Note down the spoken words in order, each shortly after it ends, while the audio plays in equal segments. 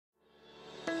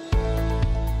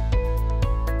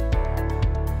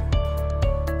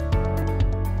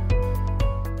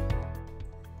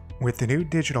With the new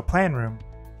digital plan room,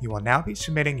 you will now be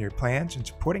submitting your plans and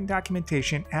supporting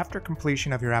documentation after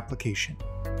completion of your application.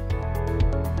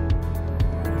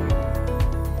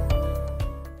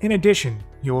 In addition,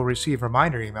 you will receive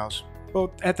reminder emails,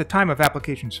 both at the time of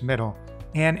application submittal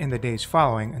and in the days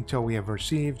following until we have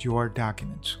received your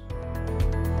documents.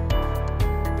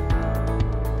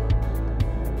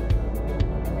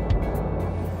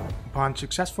 Upon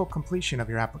successful completion of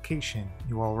your application,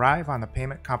 you will arrive on the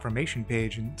payment confirmation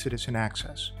page in Citizen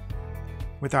Access.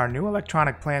 With our new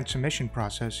electronic plan submission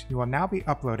process, you will now be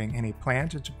uploading any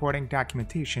plans and supporting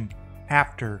documentation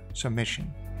after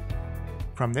submission.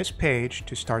 From this page,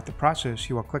 to start the process,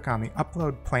 you will click on the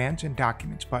Upload Plans and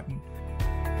Documents button.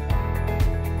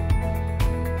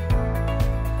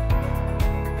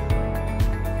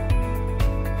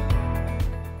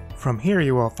 From here,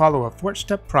 you will follow a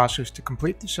 4-step process to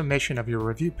complete the submission of your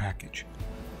review package.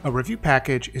 A review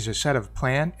package is a set of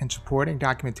plan and supporting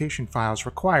documentation files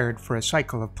required for a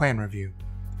cycle of plan review.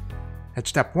 At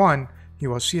step 1, you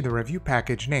will see the review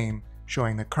package name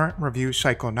showing the current review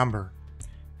cycle number.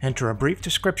 Enter a brief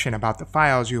description about the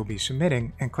files you will be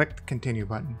submitting and click the Continue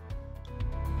button.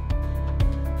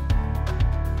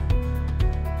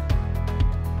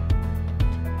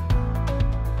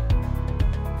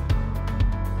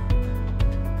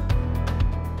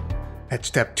 At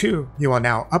step 2, you will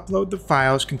now upload the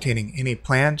files containing any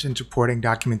plans and supporting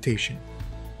documentation.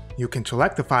 You can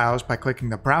select the files by clicking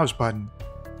the Browse button,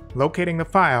 locating the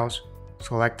files,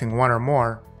 selecting one or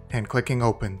more, and clicking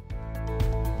Open.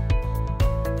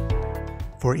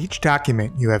 For each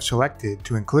document you have selected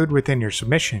to include within your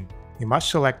submission, you must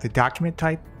select the document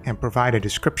type and provide a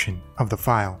description of the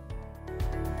file.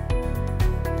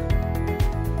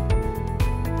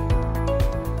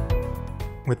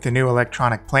 With the new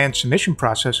electronic plan submission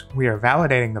process, we are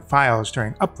validating the files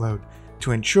during upload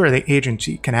to ensure the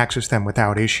agency can access them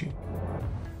without issue.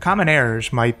 Common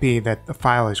errors might be that the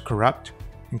file is corrupt,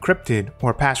 encrypted,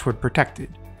 or password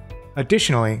protected.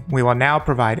 Additionally, we will now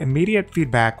provide immediate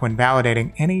feedback when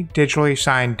validating any digitally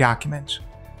signed documents.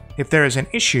 If there is an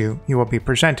issue, you will be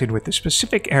presented with the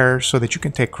specific error so that you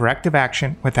can take corrective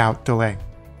action without delay.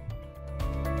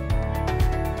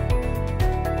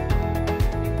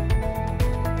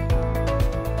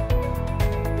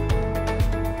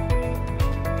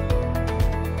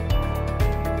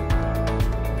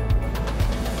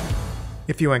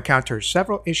 If you encounter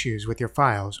several issues with your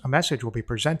files, a message will be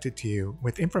presented to you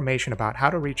with information about how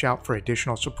to reach out for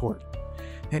additional support.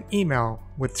 An email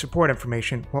with support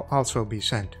information will also be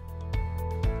sent.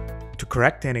 To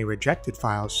correct any rejected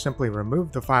files, simply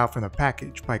remove the file from the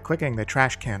package by clicking the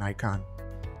trash can icon,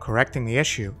 correcting the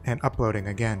issue, and uploading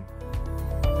again.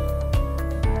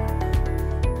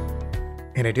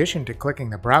 In addition to clicking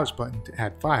the Browse button to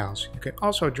add files, you can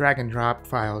also drag and drop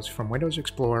files from Windows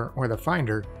Explorer or the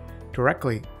Finder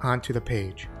directly onto the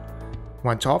page.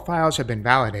 Once all files have been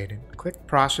validated, click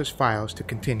Process Files to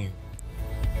continue.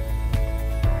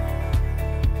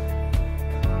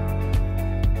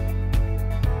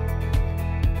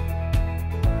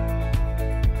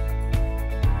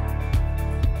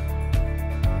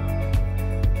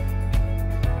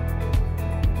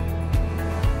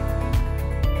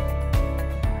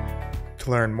 To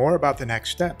learn more about the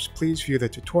next steps, please view the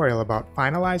tutorial about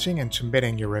finalizing and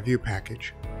submitting your review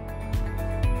package.